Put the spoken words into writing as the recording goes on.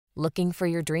Looking for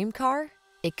your dream car?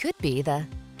 It could be the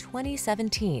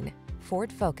 2017 Ford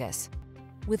Focus.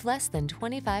 With less than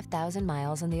 25,000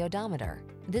 miles on the odometer,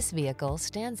 this vehicle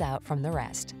stands out from the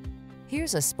rest.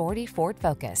 Here's a sporty Ford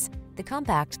Focus, the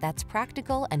compact that's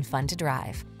practical and fun to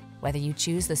drive. Whether you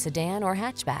choose the sedan or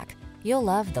hatchback, you'll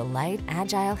love the light,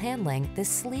 agile handling this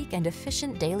sleek and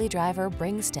efficient daily driver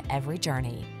brings to every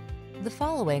journey. The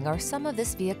following are some of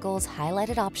this vehicle's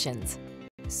highlighted options: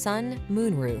 sun,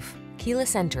 moonroof,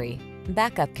 keyless entry,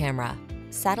 backup camera,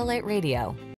 satellite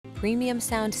radio, premium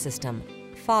sound system,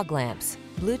 fog lamps,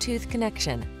 Bluetooth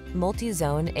connection,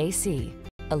 multi-zone AC,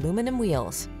 aluminum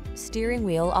wheels, steering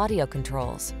wheel audio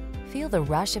controls. Feel the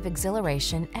rush of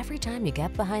exhilaration every time you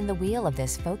get behind the wheel of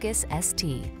this Focus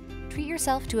ST. Treat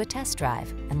yourself to a test drive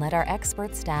and let our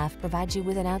expert staff provide you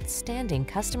with an outstanding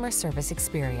customer service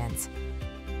experience.